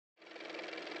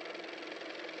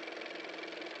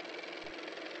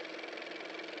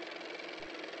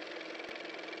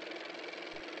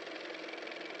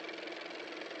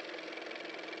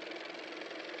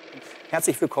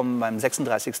Herzlich willkommen beim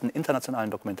 36.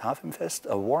 Internationalen Dokumentarfilmfest.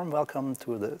 A warm welcome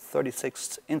to the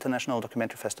 36th International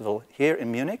Documentary Festival here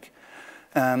in Munich.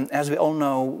 As we all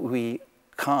know, we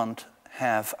can't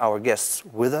have our guests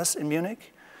with us in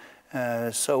Munich.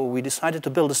 So we decided to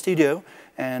build a studio,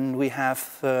 and we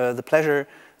have the pleasure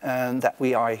that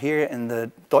we are here in the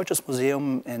Deutsches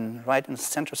Museum right in the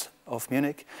center of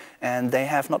Munich. And they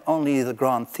have not only the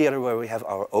Grand Theater where we have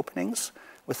our openings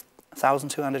with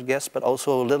 1,200 guests, but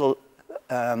also little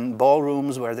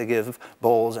ballrooms where they give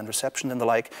balls and reception and the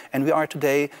like. And we are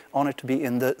today honored to be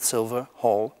in the Silver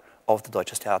Hall of the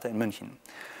Deutsches Theater in München.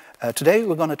 Today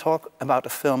we're going to talk about a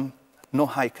film, No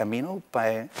Hay Camino,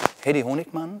 by Heddy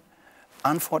Honigmann.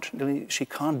 Unfortunately, she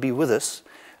can't be with us,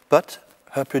 but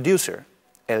her producer,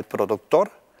 el productor,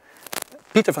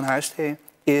 Pieter van Huystee,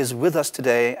 is with us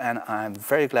today, and I'm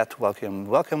very glad to welcome him.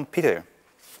 Welcome, Pieter.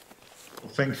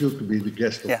 Well, thank you to be the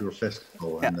guest of your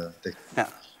festival and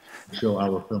show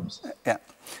our films. Yeah.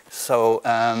 So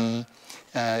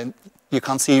you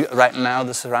can't see right now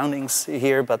the surroundings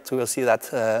here, but we'll see that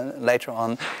later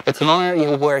on. It's an honor.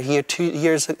 You were here 2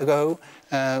 years ago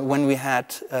when we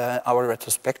had our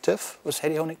retrospective with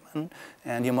Heddy Honigmann,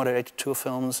 and you moderated 2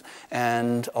 films.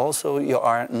 And also you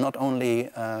are not only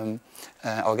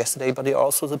our guest today, but you're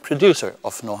also the producer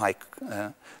of No Hay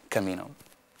Camino.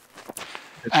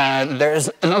 There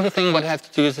is another thing what I have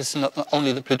to do is this is not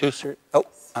only the producer. Oh.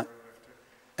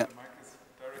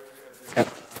 Ja.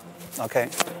 Okay.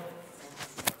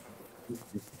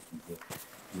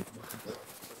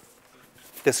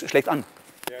 Das schlägt an.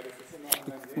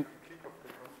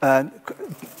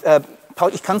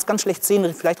 Paul, ich kann es ganz schlecht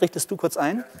sehen. Vielleicht richtest du kurz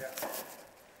ein.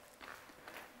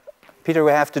 Peter,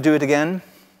 we have to do it again.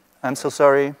 I'm so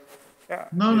sorry.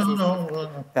 No.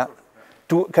 Ja.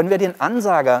 Können wir den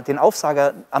Ansager, den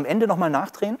Aufsager am Ende nochmal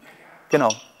nachdrehen? Genau.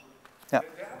 Ja. Der hat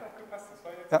auch gepasst. Das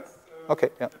war jetzt okay,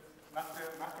 ja.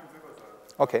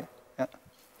 Oké,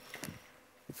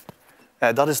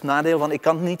 ja. Dat is het nadeel, want ik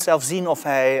kan niet zelf zien of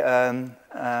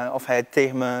hij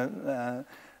tegen mijn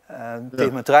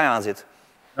trui aan zit.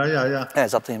 Ja. Hij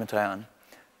zat tegen mijn trui aan.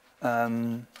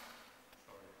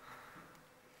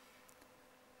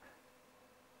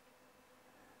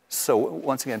 So,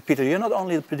 once again, Peter, you're not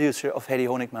only the producer of Heddy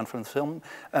Honigmann from the film.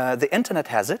 The internet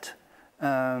has it,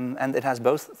 and it has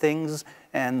both things.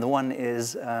 And the one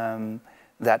is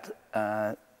that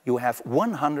you have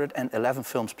 111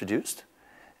 films produced,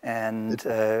 and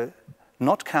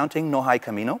not counting No Hay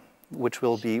Camino, which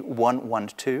will be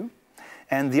 112.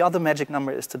 And the other magic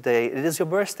number is today. It is your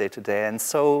birthday today, and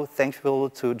so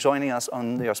thankful to joining us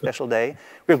on your special day.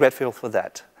 We're grateful for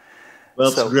that. Well,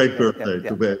 it's a great birthday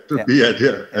to be at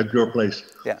your place.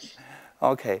 Yeah.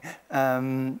 Okay.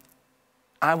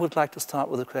 I would like to start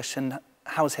with a question.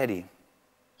 How's Heddy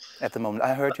at the moment?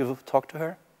 I heard you've talked to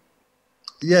her.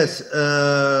 Yes,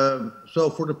 so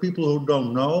for the people who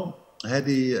don't know,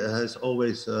 Heddy has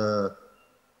always a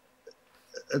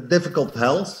difficult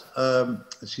health.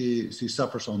 She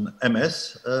suffers on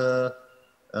MS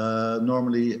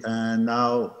normally, and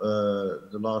now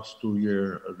the last 2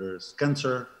 years there's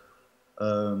cancer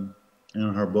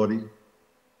in her body,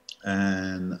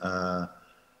 and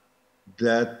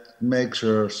that makes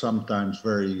her sometimes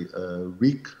very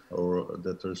weak, or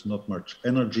that there's not much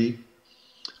energy.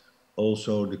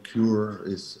 Also, the cure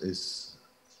is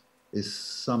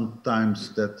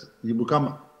sometimes that you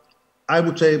become, I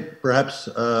would say, perhaps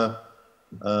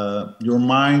your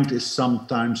mind is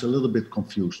sometimes a little bit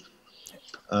confused.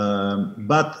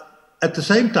 But at the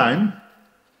same time,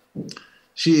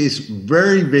 she is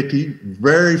very witty,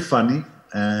 very funny,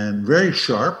 and very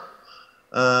sharp.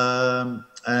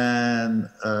 And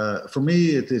for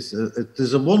me, it is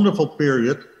a wonderful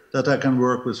period that I can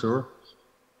work with her,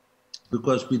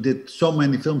 because we did so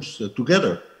many films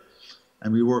together,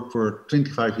 and we worked for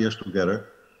 25 years together.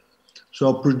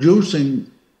 So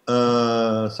producing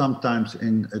sometimes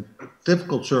in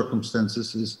difficult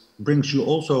circumstances brings you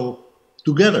also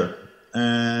together.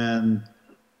 And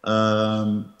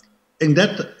in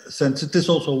that sense, it is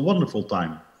also a wonderful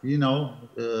time. You know,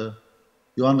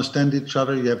 you understand each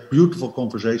other, you have beautiful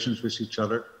conversations with each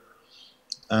other.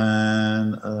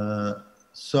 And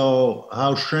so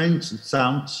how strange it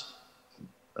sounds,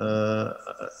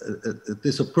 it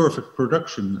is a perfect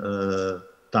production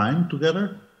time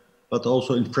together, but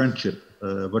also in friendship,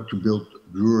 what you build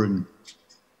during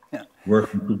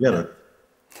working together.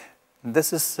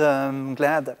 This is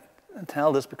glad that you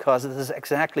tell this, because this is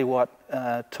exactly what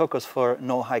took us for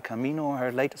No Hay Camino,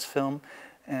 her latest film,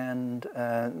 and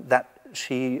that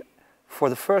she, for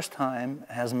the first time,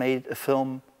 has made a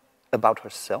film about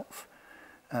herself.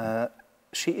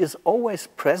 She is always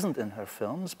present in her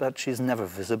films, but she's never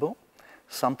visible.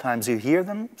 sometimes you hear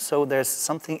them, so there's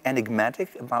something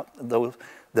enigmatic about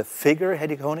the figure,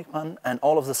 Heddy Honigmann, and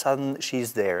all of a sudden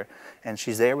she's there. And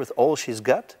she's there with all she's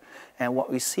got. And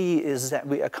what we see is that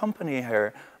we accompany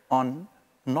her on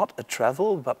not a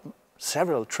travel, but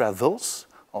several travels.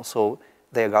 Also,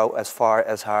 they go as far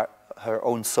as her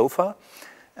own sofa.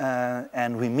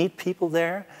 And we meet people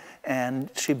there. And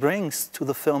she brings to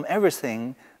the film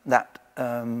everything that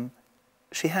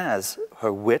she has,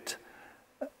 her wit,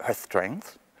 her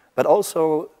strength, but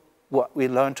also what we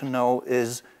learn to know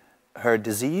is her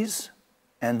disease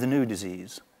and the new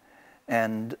disease.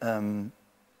 And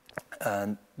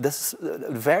this is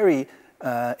a very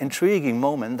intriguing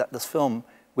moment that this film,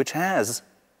 which has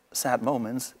sad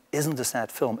moments, isn't a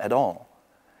sad film at all.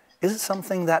 Is it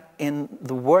something that in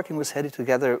the working with Heddy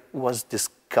together was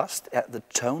discussed at the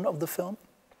tone of the film?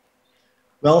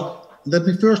 Well, let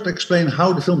me first explain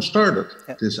how the film started,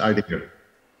 this idea.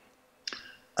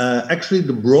 Actually,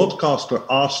 the broadcaster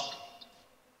asked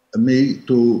me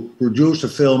to produce a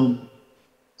film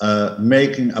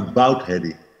making about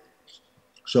Heddy.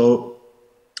 So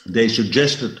they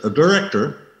suggested a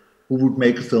director who would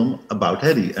make a film about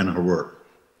Heddy and her work.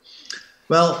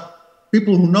 Well,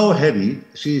 people who know Heddy,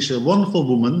 she's a wonderful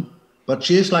woman, but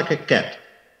she is like a cat.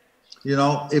 You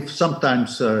know, if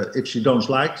sometimes if she don't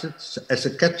like it, as a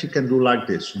cat she can do like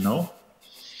this, you know.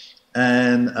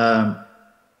 And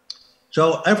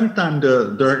so every time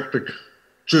the director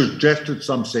suggested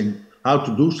something, how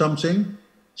to do something,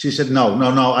 she said, no,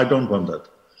 I don't want that.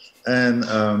 And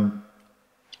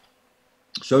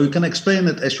so you can explain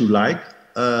it as you like,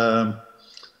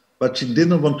 but she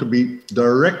didn't want to be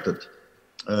directed.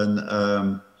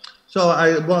 And so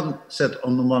I said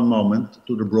on one moment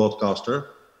to the broadcaster,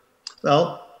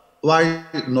 well, why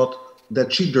not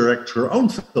that she directs her own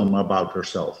film about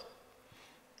herself?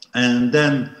 And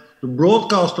then the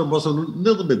broadcaster was a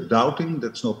little bit doubting,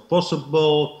 that's not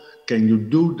possible, can you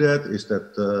do that, is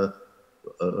that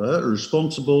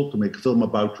responsible to make a film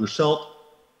about yourself?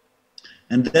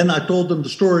 And then I told them the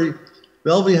story,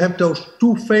 well, we have those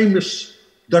two famous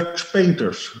Dutch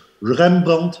painters,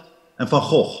 Rembrandt and Van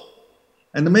Gogh.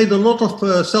 And they made a lot of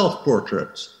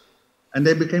self-portraits. And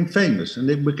they became famous, and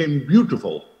they became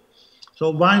beautiful. So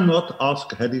why not ask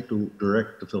Heddy to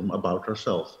direct the film about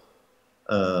herself?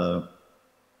 So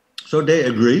they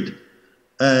agreed,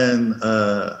 and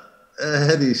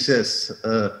Heddy says,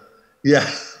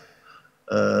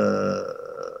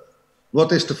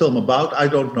 what is the film about? I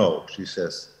don't know, she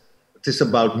says. It is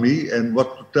about me, and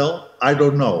what to tell? I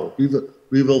don't know.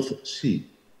 We will see.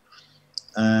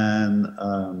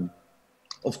 And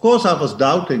of course, I was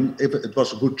doubting if it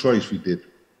was a good choice we did.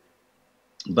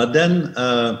 But then,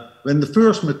 when the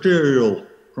first material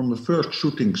from the first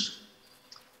shootings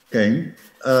came,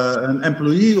 an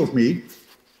employee of me,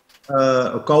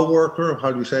 a co-worker,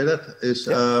 how do you say that, is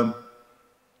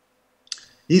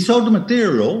he saw the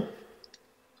material,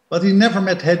 but he never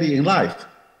met Heddy in life.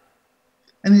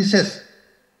 And he says,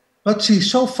 but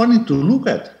she's so funny to look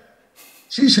at.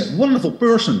 She's a wonderful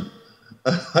person.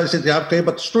 I said, yeah, okay,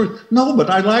 but the story, no, but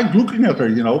I like looking at her,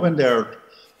 you know, when they're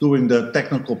doing the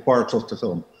technical parts of the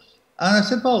film. And I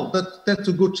said, well, that's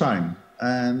a good sign.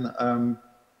 And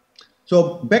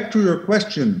so back to your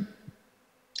question,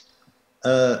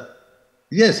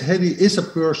 yes, Heddy is a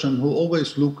person who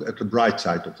always looks at the bright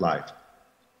side of life.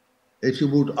 If you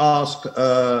would ask,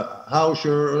 how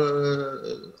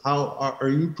are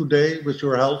you today with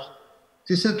your health?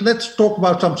 She said, let's talk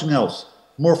about something else,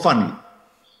 more funny.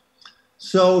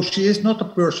 So she is not a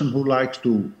person who likes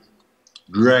to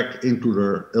drag into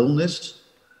her illness,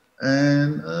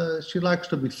 and she likes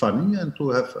to be funny and to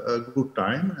have a good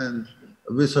time. And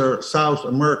with her South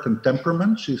American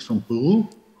temperament, she's from Peru,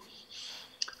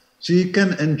 she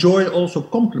can enjoy also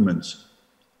compliments.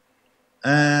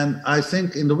 And I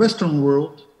think in the Western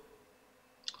world,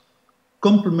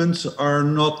 compliments are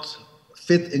not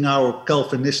fit in our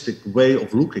Calvinistic way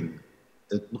of looking.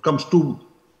 It becomes too...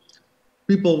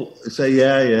 People say,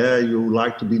 yeah, you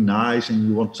like to be nice and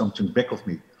you want something back of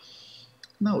me.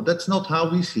 No, that's not how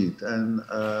we see it. And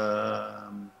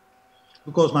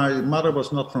because my mother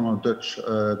was not from a Dutch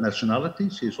nationality,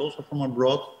 she's also from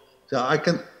abroad, so I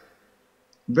can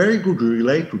very good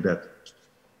relate to that.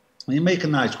 When you make a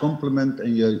nice compliment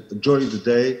and you enjoy the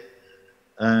day,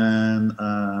 and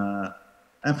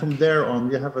from there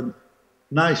on you have a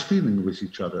nice feeling with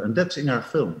each other, and that's in our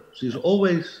film.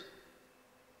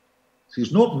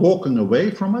 She's not walking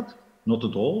away from it, not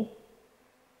at all.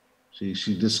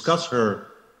 She discusses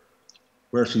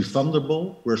where she's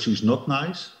vulnerable, where she's not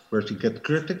nice, where she gets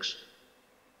critics.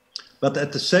 But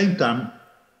at the same time,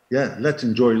 yeah, let's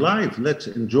enjoy life. Let's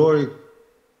enjoy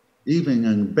even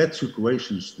in bad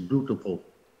situations, beautiful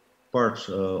parts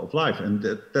of life. And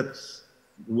that's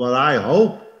what I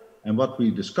hope and what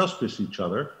we discussed with each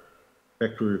other.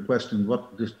 Back to your question,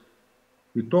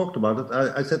 we talked about it.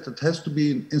 I said it has to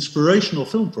be an inspirational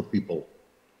film for people,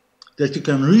 that you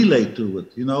can relate to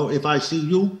it. You know, if I see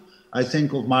you, I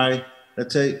think of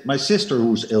let's say, my sister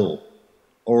who's ill,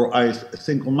 or I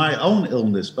think of my own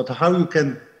illness, but how you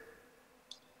can,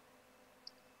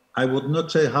 I would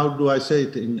not say, how do I say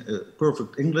it in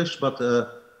perfect English, but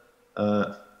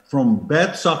from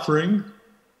bad suffering,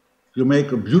 you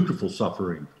make a beautiful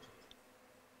suffering.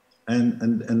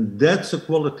 And that's a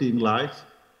quality in life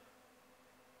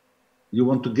you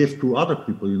want to give to other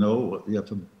people. You know, you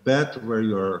have a bed where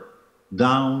you're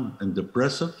down and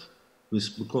depressive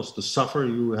because the suffer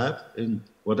you have in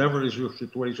whatever is your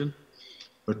situation,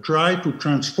 but try to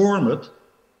transform it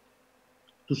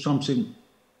to something,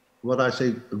 what I say,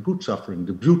 a good suffering,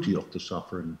 the beauty of the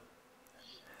suffering.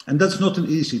 And that's not an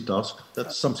easy task.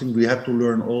 That's something we have to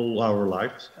learn all our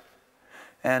lives.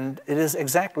 And it is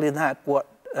exactly that what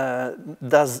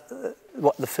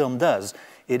the film does.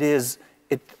 It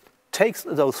takes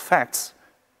those facts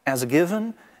as a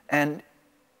given, and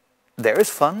there is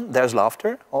fun, there's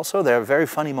laughter also, there are very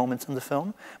funny moments in the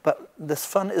film, but this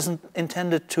fun isn't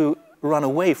intended to run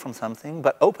away from something,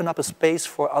 but open up a space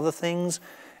for other things,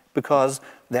 because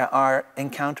there are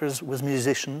encounters with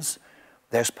musicians,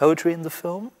 there's poetry in the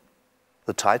film.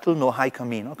 The title, No Hay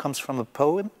Camino, comes from a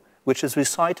poem which is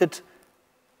recited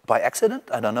by accident,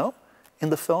 I don't know, in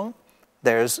the film.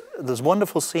 There's this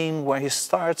wonderful scene where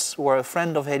a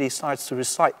friend of Heddy starts to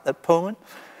recite that poem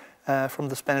from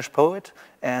the Spanish poet,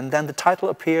 and then the title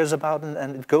appears about it,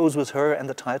 and it goes with her and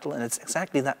the title, and it's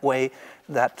exactly that way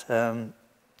that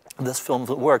this film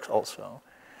works also.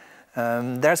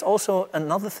 There's also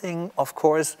another thing, of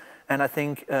course, and I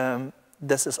think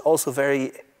this is also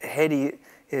very Heddy,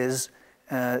 is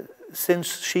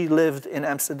since she lived in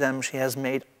Amsterdam, she has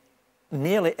made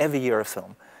nearly every year a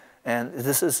film. And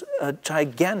this is a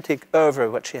gigantic oeuvre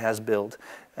what she has built.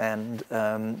 And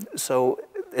so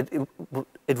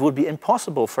it would be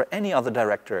impossible for any other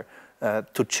director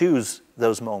to choose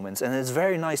those moments. And it's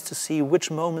very nice to see which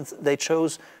moments they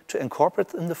chose to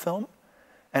incorporate in the film,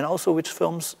 and also which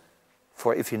films,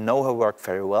 for if you know her work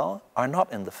very well, are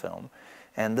not in the film.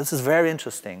 And this is very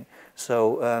interesting.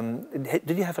 So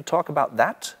did you have a talk about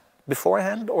that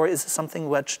beforehand, or is it something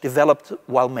which developed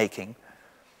while making?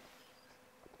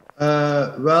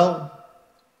 Well,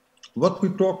 what we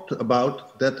talked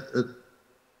about, that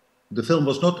the film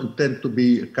was not intended to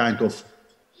be a kind of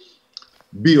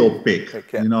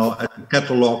biopic, you know, a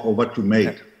catalog of what you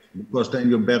made, because then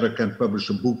you better can publish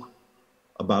a book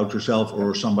about yourself,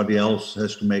 or somebody else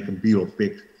has to make a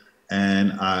biopic,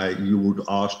 and you would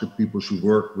ask the people she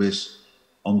worked with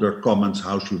on their comments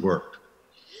how she worked.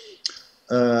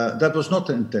 That was not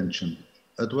the intention.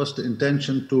 It was the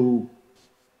intention to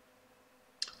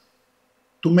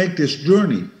make this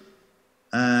journey.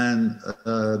 And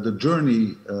the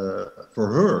journey for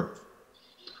her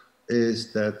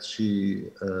is that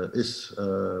she is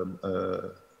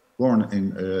born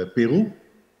in Peru,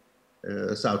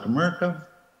 South America,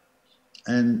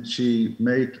 and she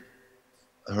made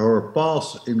her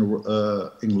path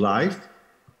in life,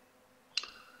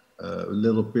 a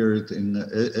little period in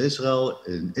Israel,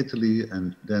 in Italy,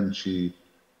 and then she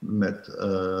met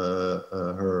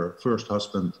her first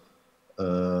husband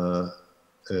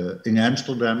in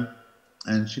Amsterdam,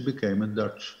 and she became a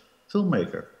Dutch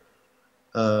filmmaker.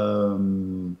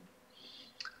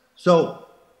 So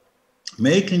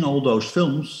making all those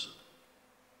films,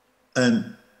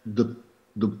 and the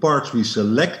parts we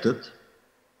selected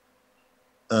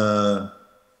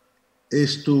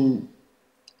is to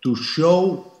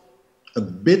show a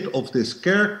bit of this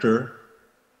character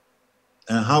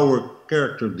and how her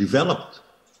character developed,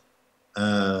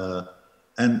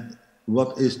 and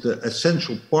what is the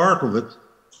essential part of it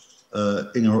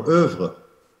in her oeuvre.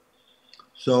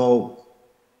 So,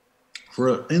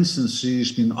 for instance,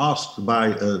 she's been asked by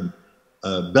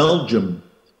a Belgium,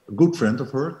 a good friend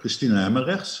of her, Christine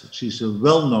Hemmerrechts. She's a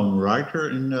well-known writer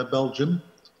in Belgium,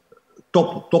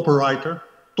 top writer,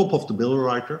 top of the bill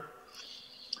writer.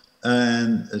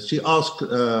 And she asked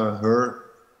her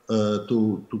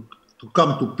to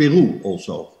come to Peru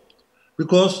also.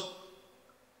 Because,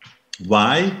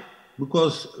 why?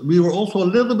 Because we were also a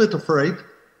little bit afraid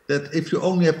that if you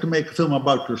only have to make a film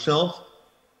about yourself,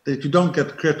 that you don't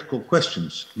get critical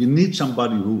questions. You need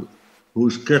somebody who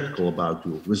is critical about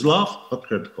you, with love, but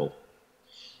critical.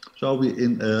 So we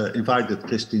invited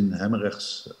Christine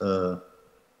Hemmerrechts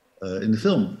in the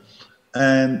film.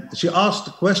 And she asked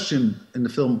the question in the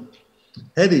film,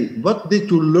 Heddy, what did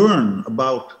you learn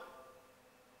about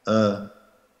the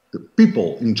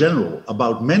people in general,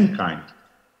 about mankind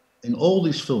in all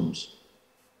these films?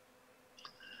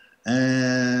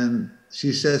 And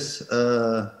she says,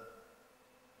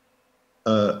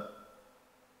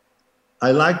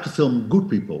 I like to film good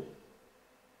people.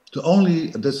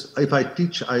 If I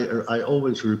teach, I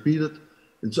always repeat it.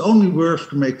 It's only worth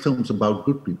to make films about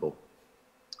good people.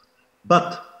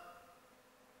 But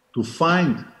to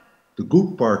find the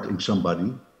good part in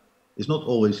somebody is not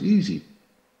always easy,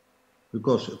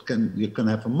 because you can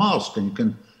have a mask and you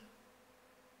can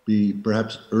be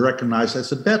perhaps recognized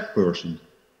as a bad person.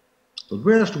 But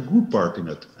where's the good part in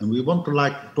it? And we want to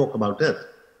talk about that.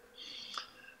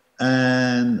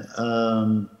 And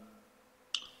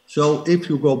so if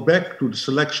you go back to the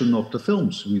selection of the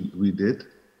films we did,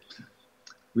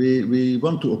 we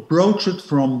want to approach it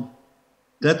from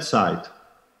that side.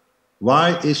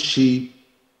 Why is she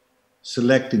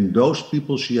selecting those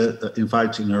people she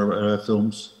invites in her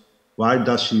films? Why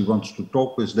does she want to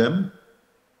talk with them?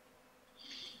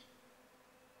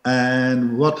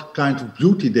 And what kind of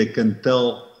beauty they can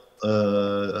tell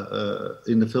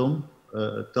in the film,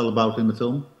 tell about in the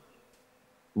film,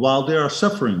 while they are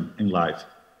suffering in life.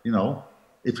 You know,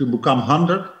 if you become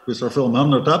 100 with our film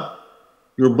 100 Up,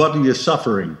 your body is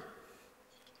suffering.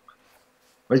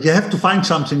 But you have to find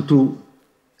something to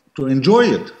enjoy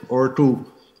it, or to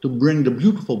bring the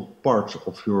beautiful parts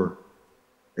of your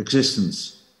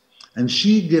existence. And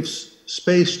she gives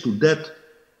space to that,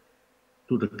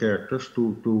 to the characters,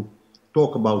 to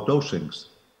talk about those things.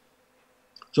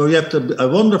 So you have a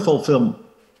wonderful film.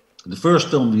 The first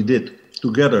film we did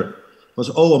together was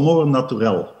O Amor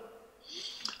Natural.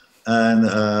 And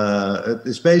it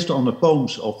is based on the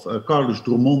poems of Carlos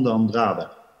Drummond de Andrade.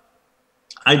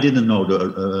 I didn't know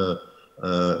the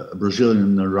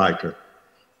Brazilian writer.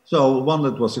 So one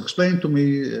that was explained to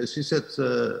me, she said,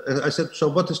 I said, so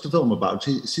what is the film about?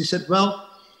 She said, well,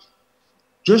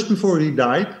 just before he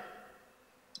died,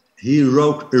 he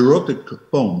wrote erotic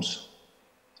poems,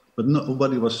 but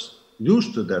nobody was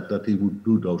used to that he would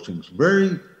do those things.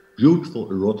 Very beautiful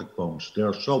erotic poems. They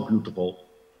are so beautiful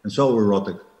and so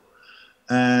erotic.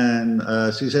 And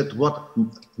she said, what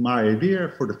my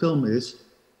idea for the film is,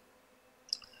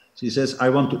 she says, I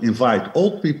want to invite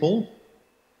old people,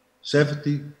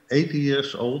 70, 80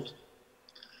 years old.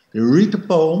 They read the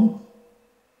poem,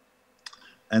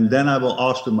 and then I will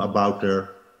ask them about their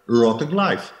erotic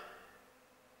life,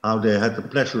 how they had the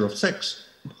pleasure of sex.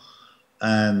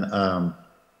 And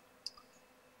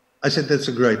I said, that's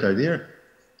a great idea.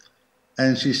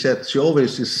 And she said, she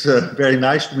always is very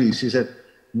nice to me. She said,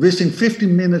 within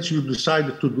 15 minutes, you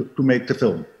decided to make the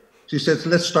film. She said,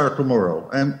 let's start tomorrow.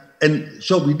 And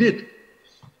so we did.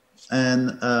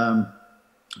 And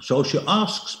so she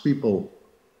asks people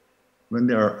when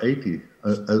they are 80,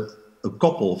 a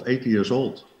couple of 80 years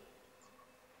old,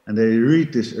 and they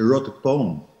read this erotic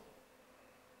poem.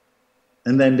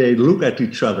 And then they look at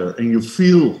each other, and you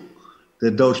feel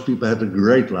that those people had a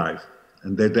great life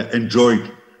and that they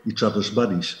enjoyed each other's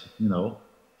bodies, you know.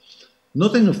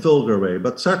 Not in a vulgar way,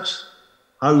 but such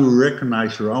how you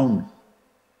recognize your own,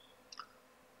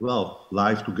 well,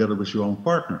 life together with your own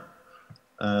partner.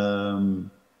 And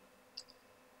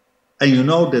you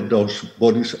know that those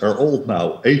bodies are old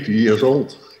now, 80 years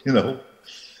old, you know.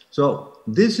 So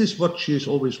this is what she is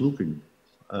always looking.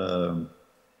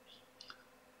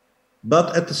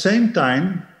 But at the same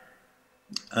time,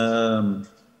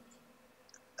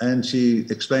 and she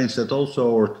explains that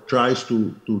also, or tries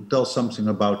to tell something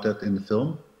about that in the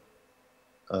film,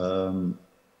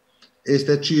 is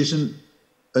that she is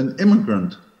an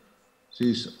immigrant.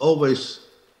 She's always,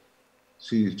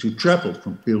 she traveled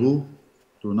from Peru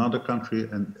to another country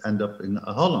and end up in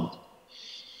Holland.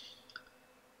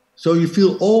 So you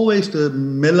feel always the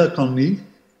melancholy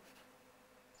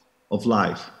of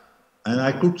life. And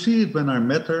I could see it when I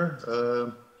met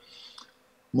her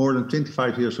more than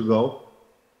 25 years ago.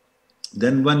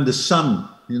 Then when the sun,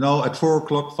 you know, at 4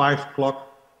 o'clock, 5 o'clock,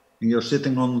 and you're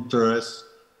sitting on the terrace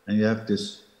and you have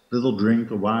this little drink,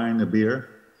 a wine, a beer,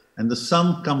 and the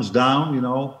sun comes down, you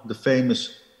know, the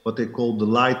famous, what they call the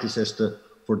light is as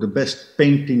for the best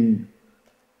painting,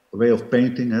 way of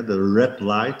painting, the red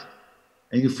light.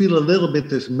 And you feel a little bit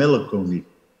this melancholy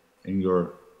in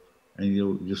your, and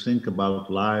you think about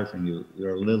life, and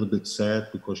you're a little bit sad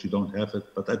because you don't have it.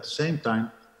 But at the same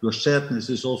time, your sadness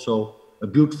is also a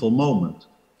beautiful moment.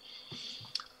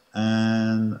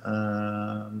 And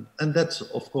that's,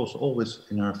 of course, always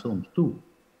in our films too.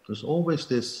 There's always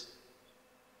this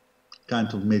kind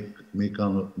of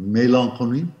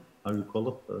melancholy, how you call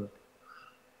it.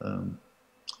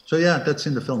 So yeah, that's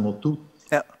in the film too.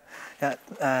 Yeah. Yeah,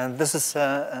 this is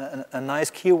a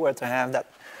nice keyword to have, that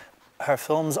her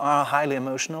films are highly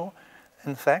emotional,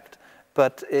 in fact,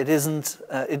 but it isn't.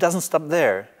 It doesn't stop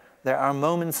there. There are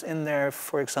moments in there,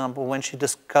 for example, when she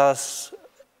discusses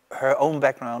her own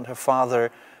background, her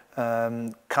father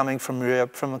coming from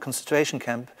Europe, from a concentration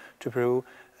camp to Peru,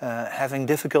 having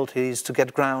difficulties to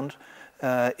get ground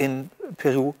in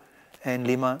Peru, in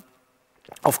Lima.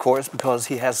 Of course, because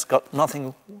he has got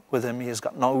nothing with him, he has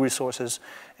got no resources,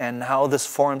 and how this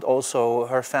formed also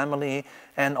her family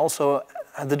and also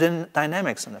the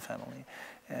dynamics in the family.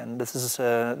 And this is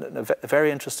a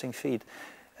very interesting feat.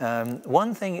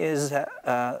 One thing is that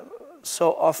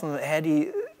so often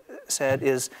Heddy said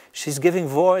is she's giving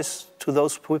voice to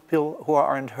those people who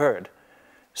aren't heard.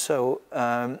 So,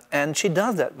 and she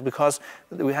does that because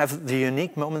we have the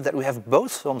unique moment that we have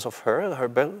both films of her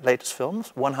latest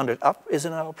films, 100 Up is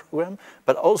in our program,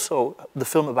 but also the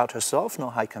film about herself, No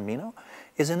Hay Camino,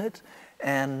 is in it.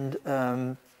 And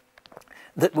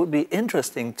that would be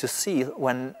interesting to see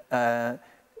when, on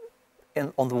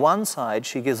the one side,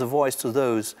 she gives a voice to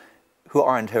those who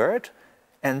aren't heard,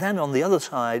 and then on the other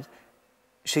side,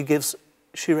 she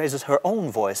raises her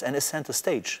own voice and is center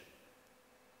stage,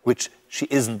 which she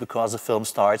isn't because the film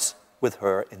starts with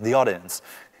her in the audience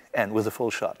and with a full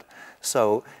shot.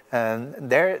 So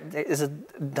there is a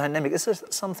dynamic. This is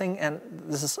something, and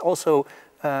this is also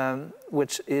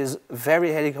which is very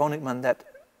Heddy Honigmann, that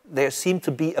there seemed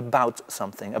to be about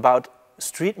something, about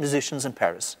street musicians in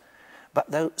Paris. But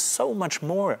there's so much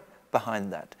more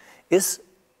behind that. Is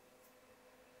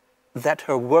that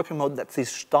her working mode, that she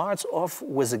starts off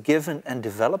with a given and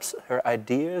develops her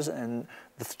ideas and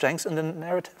the strengths in the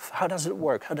narrative? How does it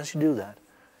work? How does she do that?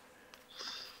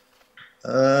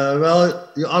 Well,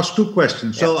 you asked two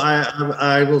questions. Yeah. So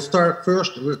I will start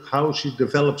first with how she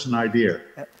develops an idea.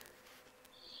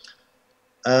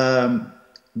 Yeah.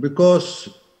 Because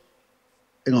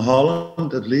in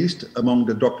Holland, at least, among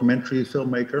the documentary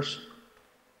filmmakers,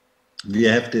 we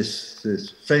have this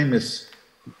famous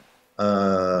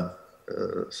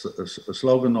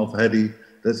slogan of Heddy,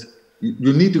 that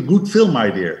you need a good film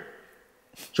idea.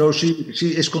 So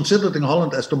she is considered in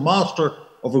Holland as the master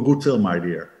of a good film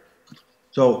idea.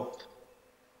 So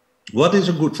what is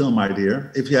a good film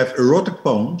idea? If you have erotic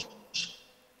poems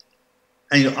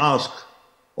and you ask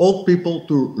all people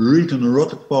to read an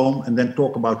erotic poem and then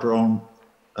talk about their own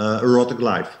erotic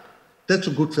life, that's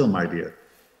a good film idea.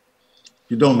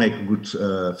 You don't make a good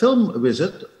film with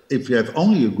it if you have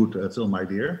only a good film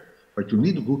idea, but you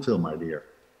need a good film idea.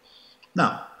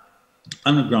 Now,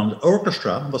 Underground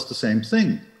Orchestra was the same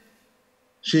thing.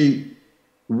 She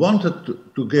wanted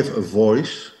to give a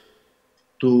voice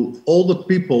to all the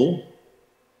people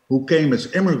who came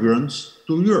as immigrants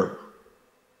to Europe.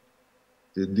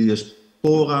 The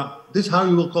diaspora, this is how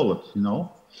you will call it, you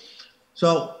know.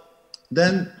 So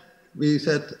then we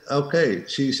said, okay,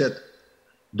 she said,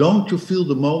 don't you feel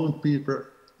the moment,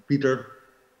 Peter,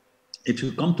 if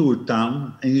you come to a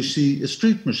town and you see a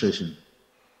street musician,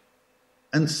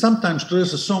 and sometimes there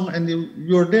is a song and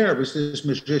you're there with this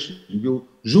musician, you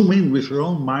zoom in with your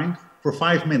own mind for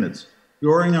 5 minutes.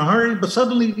 You're in a hurry, but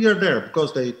suddenly you're there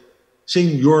because they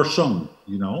sing your song,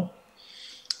 you know.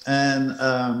 And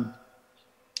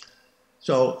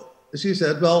so she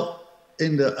said, well,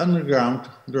 in the underground,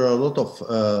 there are a lot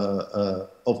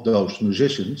of those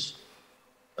musicians.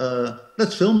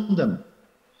 Let's film them.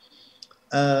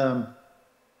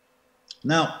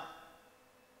 Now,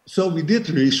 so we did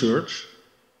research,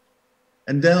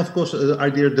 and then of course the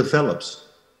idea develops,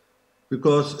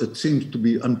 because it seems to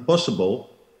be impossible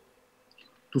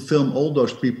to film all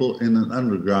those people in an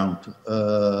underground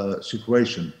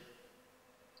situation.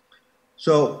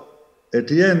 So at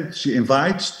the end, she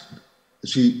invites,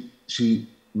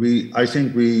 I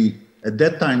think at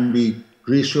that time we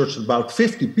researched about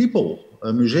 50 people,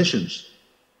 musicians.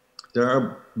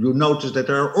 You notice that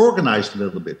they are organized a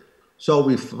little bit. So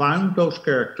we found those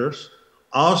characters,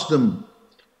 asked them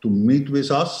to meet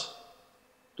with us,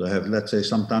 to have, let's say,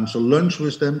 sometimes a lunch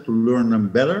with them, to learn them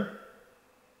better.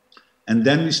 And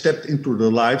then we stepped into their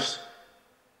lives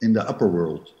in the upper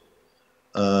world.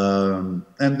 And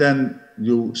then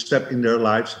you step in their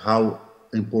lives, how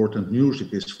important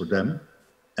music is for them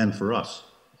and for us.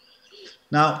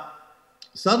 Now,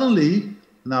 suddenly,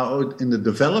 now in the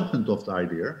development of the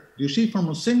idea, you see from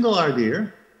a single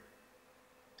idea,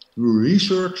 you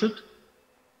research it,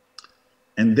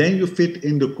 and then you fit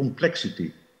in the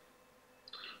complexity.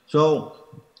 So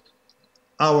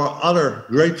our other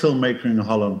great filmmaker in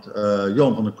Holland,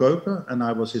 Johan van der Keuken, and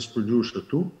I was his producer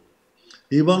too,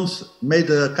 he once made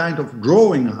a kind of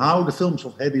drawing how the films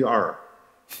of Heddy are.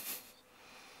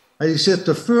 And he said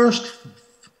the first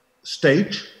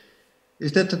stage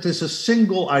is that it is a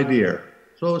single idea.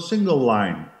 So a single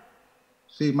line.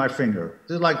 See my finger,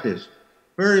 just like this.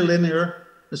 Very linear,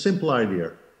 a simple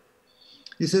idea.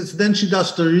 He says, then she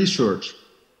does the research.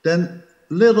 Then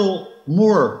little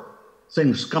more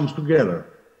things comes together.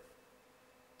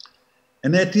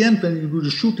 And at the end, when you do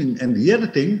the shooting and the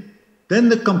editing, then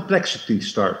the complexity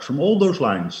starts from all those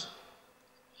lines.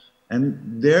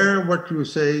 And there, what you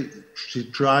say, she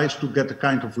tries to get a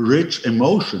kind of rich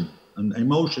emotion, an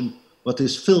emotion that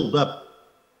is filled up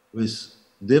with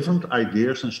different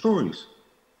ideas and stories.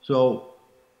 So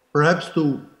perhaps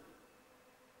to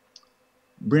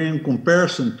bring in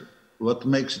comparison, what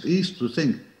makes it easy to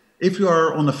think, if you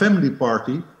are on a family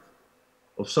party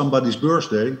of somebody's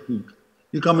birthday,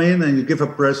 you come in and you give a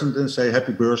present and say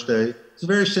happy birthday. It's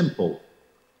very simple.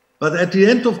 But at the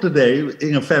end of the day,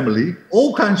 in a family,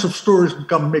 all kinds of stories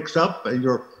become mixed up, and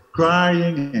you're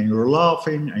crying and you're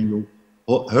laughing and you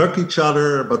hug each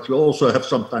other, but you also have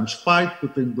sometimes fight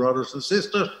between brothers and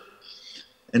sisters.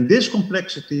 And this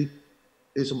complexity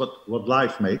is what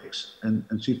life makes, and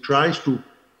she tries to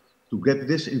get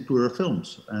this into her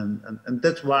films. And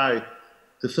that's why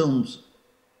the films,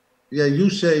 yeah, you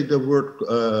say the word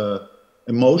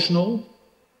emotional.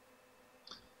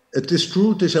 It is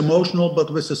true, it is emotional,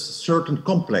 but with a certain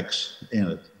complex in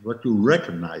it, what you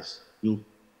recognize.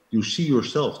 You see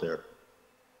yourself there.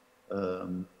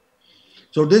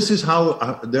 So this is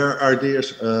how their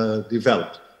ideas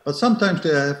developed. But sometimes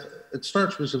it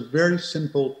starts with a very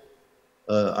simple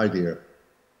idea.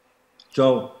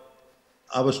 So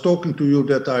I was talking to you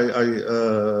that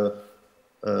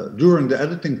during the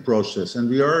editing process, and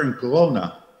we are in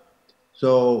Corona,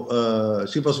 so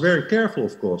she was very careful,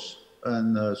 of course.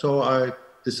 And so I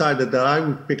decided that I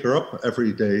would pick her up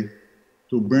every day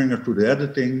to bring her to the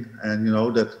editing, and you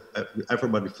know, that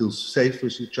everybody feels safe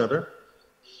with each other.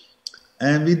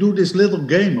 And we do this little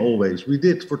game always. We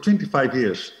did for 25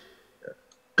 years,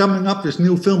 coming up with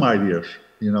new film ideas,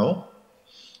 you know.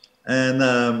 And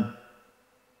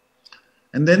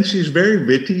then she's very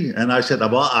witty, and I said,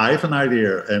 well, I have an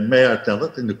idea, and may I tell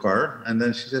it in the car? And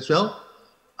then she says, well,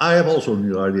 I have also a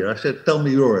new idea. I said, tell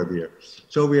me your idea.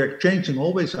 So we are exchanging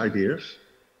always ideas,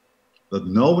 but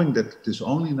knowing that it is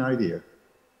only an idea.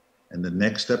 And the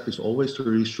next step is always to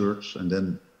research and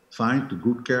then find the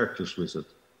good characters with it.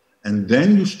 And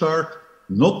then you start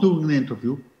not doing an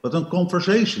interview, but a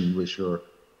conversation with her.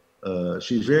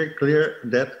 She's very clear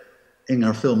that in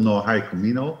her film No Hay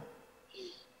Camino,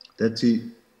 that she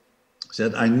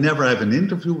said, I never have an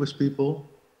interview with people,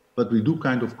 but we do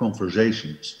kind of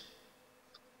conversations.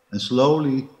 And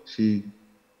slowly she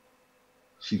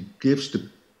gives the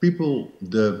people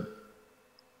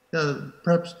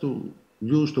perhaps to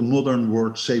use the modern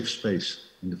word, safe space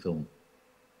in the film.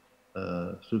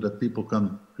 So that people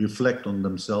can reflect on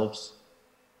themselves.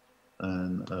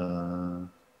 And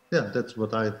yeah, that's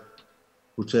what I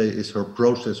would say is her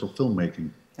process of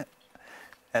filmmaking. Yeah.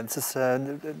 And it's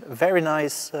a very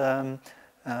nice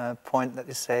point that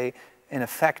you say. In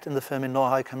effect, in the film in No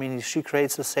Hay Camino, she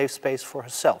creates a safe space for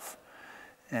herself.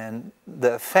 And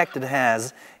the effect it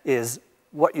has is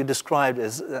what you described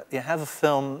is that you have a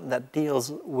film that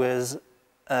deals with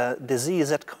a disease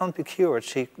that can't be cured.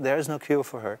 There is no cure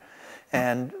for her.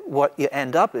 And what you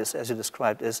end up is, as you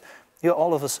described, is you're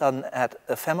all of a sudden at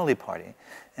a family party.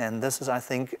 And this is, I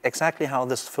think, exactly how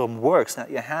this film works, that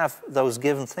you have those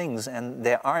given things, and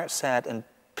they are sad and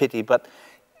pity, but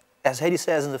as Heddy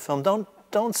says in the film,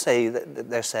 don't say that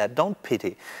they're sad, don't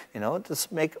pity, you know,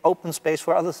 just make open space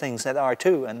for other things that are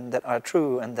too, and that are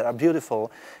true, and that are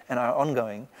beautiful, and are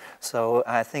ongoing. So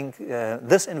I think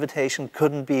this invitation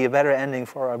couldn't be a better ending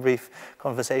for our brief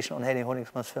conversation on Heddy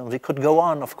Honigmann's films. We could go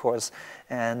on, of course,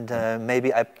 and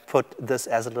maybe I put this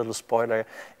as a little spoiler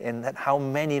in that how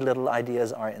many little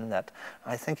ideas are in that.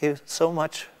 I thank you so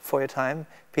much for your time,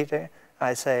 Peter.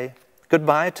 I say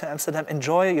goodbye to Amsterdam.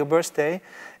 Enjoy your birthday,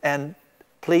 and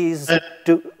please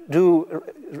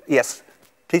yes,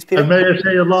 please, Peter. And may I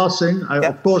say a last thing?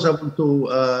 Of course, I want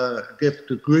to give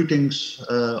the greetings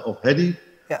of Heddy.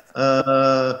 Yeah.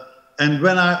 And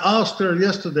when I asked her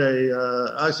yesterday,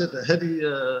 I said, Heddy,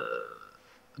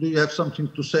 do you have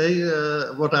something to say?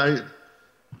 What I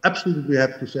absolutely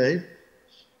have to say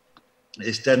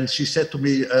is then she said to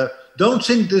me, don't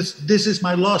think this is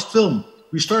my last film.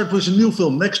 We start with a new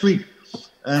film next week.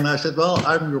 And I said, well,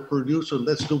 I'm your producer,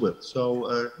 let's do it.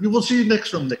 So you will see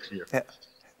next film next year. Yeah.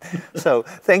 So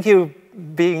thank you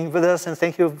being with us, and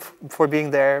thank you for being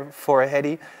there for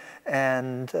Heddy.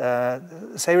 And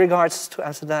say regards to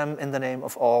Amsterdam in the name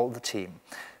of all the team.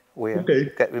 We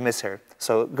miss her.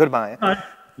 So goodbye. Bye.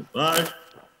 Bye.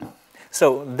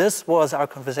 So this was our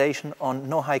conversation on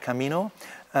No Hay Camino.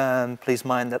 Please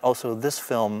mind that also this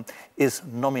film is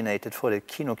nominated for the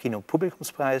Kino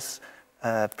Publikumspreis,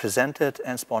 presented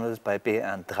and sponsored by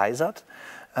BR Dreisat.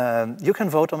 You can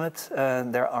vote on it.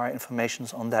 There are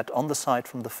informations on that on the site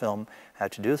from the film, how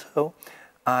to do so.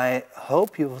 I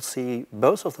hope you will see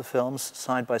both of the films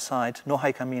side by side. No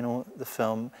Hay Camino, the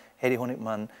film Heddy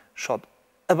Honigmann shot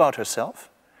about herself,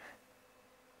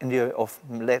 in the year of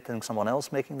letting someone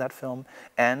else making that film,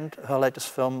 and her latest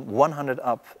film, 100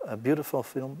 Up, a beautiful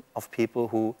film of people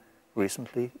who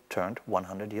recently turned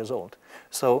 100 years old.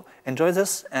 So enjoy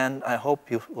this, and I hope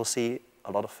you will see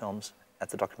a lot of films at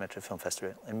the Documentary Film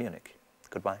Festival in Munich.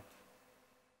 Goodbye.